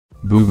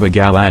Buba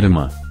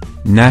Galadima,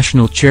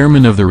 national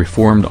chairman of the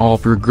Reformed All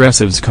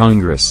Progressives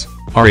Congress,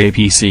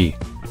 RAPC,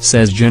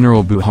 says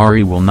General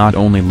Buhari will not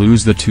only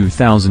lose the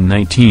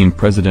 2019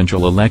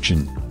 presidential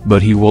election,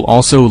 but he will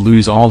also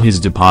lose all his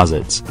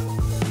deposits.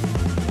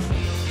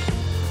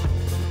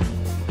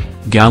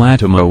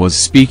 Galadima was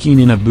speaking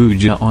in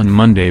Abuja on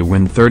Monday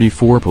when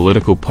 34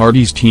 political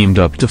parties teamed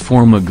up to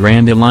form a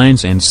grand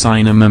alliance and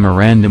sign a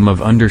Memorandum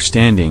of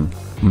Understanding,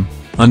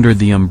 under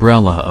the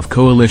umbrella of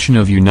Coalition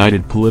of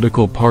United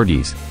Political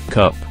Parties,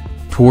 CUP,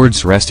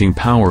 towards wresting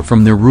power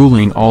from the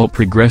ruling All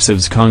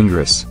Progressives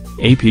Congress,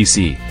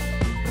 APC.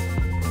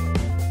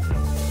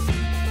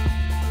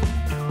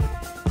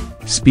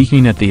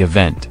 Speaking at the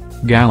event,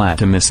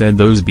 Galadima said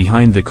those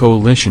behind the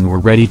coalition were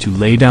ready to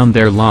lay down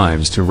their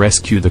lives to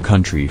rescue the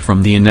country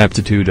from the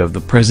ineptitude of the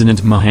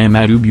President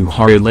Muhammadu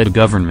Buhari-led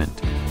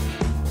government.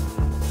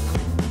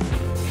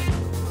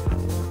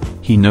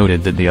 He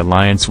noted that the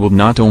alliance will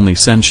not only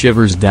send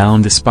shivers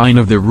down the spine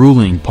of the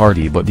ruling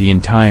party but the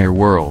entire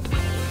world.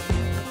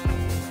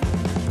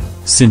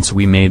 Since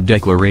we made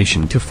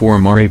declaration to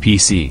form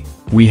RAPC,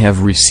 we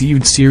have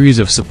received series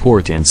of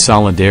support and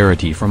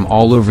solidarity from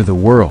all over the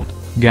world,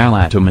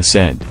 Galadima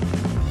said.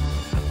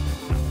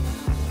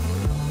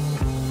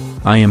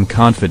 I am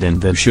confident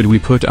that should we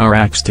put our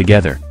acts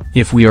together,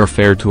 if we are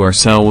fair to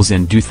ourselves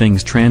and do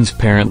things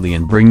transparently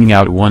and bringing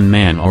out one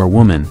man or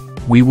woman,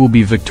 we will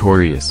be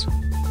victorious.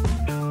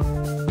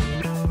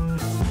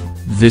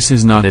 This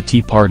is not a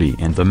tea party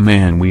and the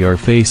man we are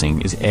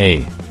facing is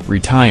a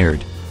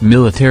retired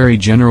military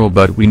general,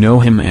 but we know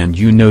him and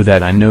you know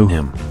that I know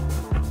him.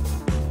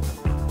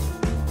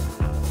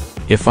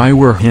 If I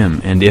were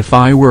him and if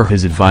I were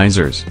his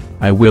advisors,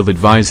 I will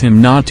advise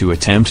him not to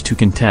attempt to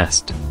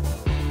contest.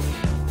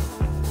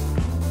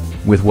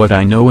 With what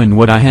I know and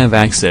what I have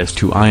access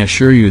to, I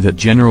assure you that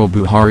General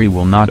Buhari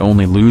will not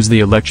only lose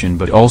the election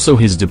but also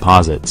his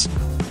deposits.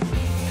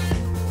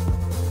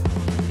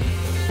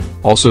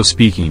 Also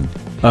speaking,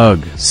 UG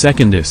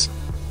Secondus,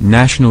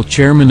 national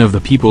chairman of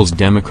the People's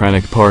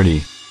Democratic Party,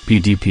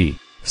 PDP,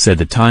 said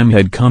the time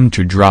had come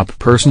to drop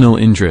personal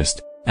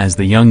interest, as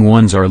the young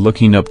ones are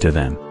looking up to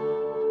them.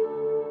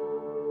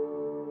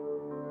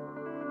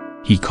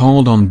 He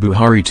called on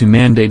Buhari to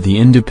mandate the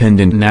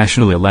Independent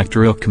National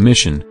Electoral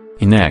Commission,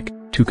 INEC,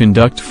 to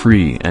conduct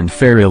free and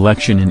fair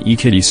election in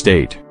Ekiti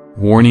State,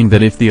 warning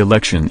that if the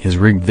election is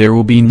rigged there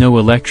will be no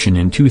election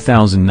in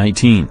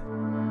 2019.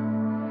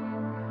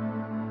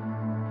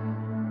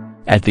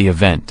 At the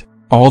event,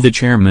 all the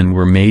chairmen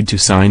were made to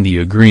sign the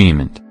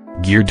agreement,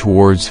 geared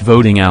towards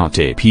voting out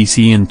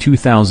APC in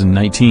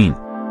 2019.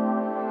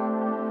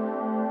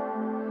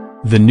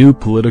 The new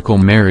political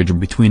marriage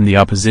between the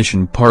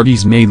opposition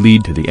parties may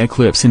lead to the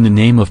eclipse in the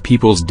name of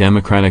People's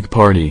Democratic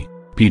Party,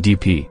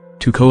 PDP,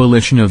 to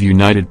Coalition of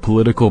United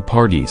Political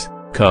Parties,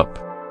 CUP.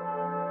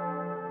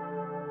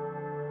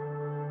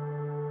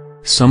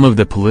 Some of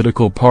the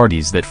political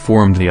parties that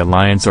formed the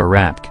alliance are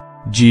RAPC,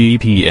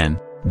 GPN,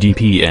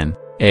 DPN,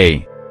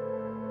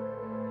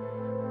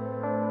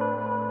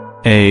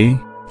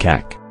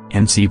 CAC,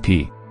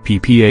 NCP,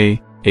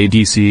 PPA,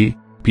 ADC,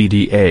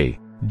 PDA,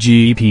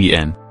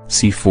 GPN,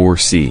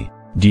 C4C,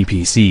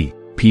 DPC,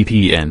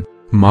 PPN,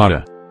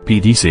 MATA,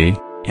 PDC,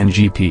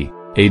 NGP,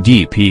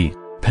 ADP,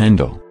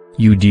 PENDL,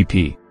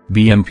 UDP,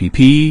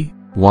 BMPP,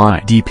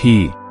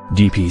 YDP,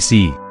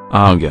 DPC,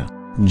 AGA,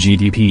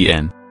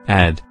 GDPN,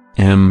 AD,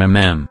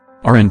 MMM,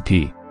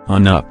 RNP,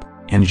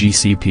 UNUP,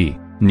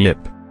 NGCP, NIP,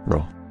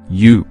 RL,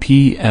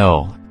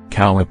 UPL,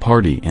 Kawa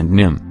Party and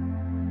NIM.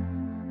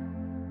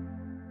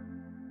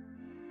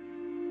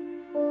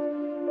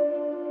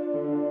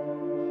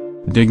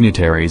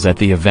 Dignitaries at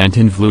the event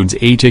includes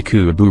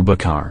Atiku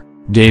Abubakar,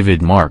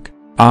 David Mark,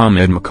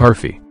 Ahmed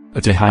McCarthy,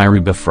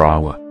 Atahiri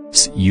Bafrawa,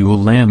 Seul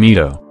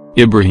Lamido,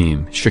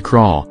 Ibrahim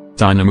Shakral,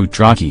 Dinamu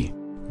Traki,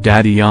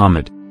 Daddy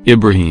Ahmed,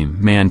 Ibrahim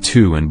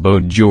Mantu and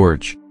Bode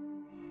George.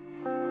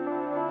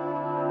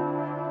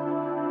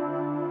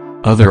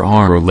 Other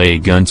are Olay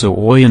Gunso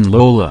Oyan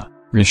Lola,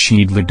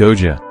 Rashid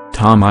Ladoja,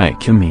 Tom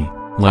Ikemi,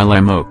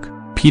 Lala Moke,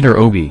 Peter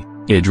Obi,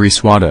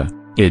 Idris Wada,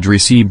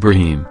 Idris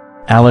Ibrahim,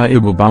 Ala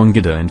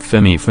Ibubangida and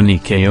Femi Fani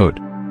Kayode.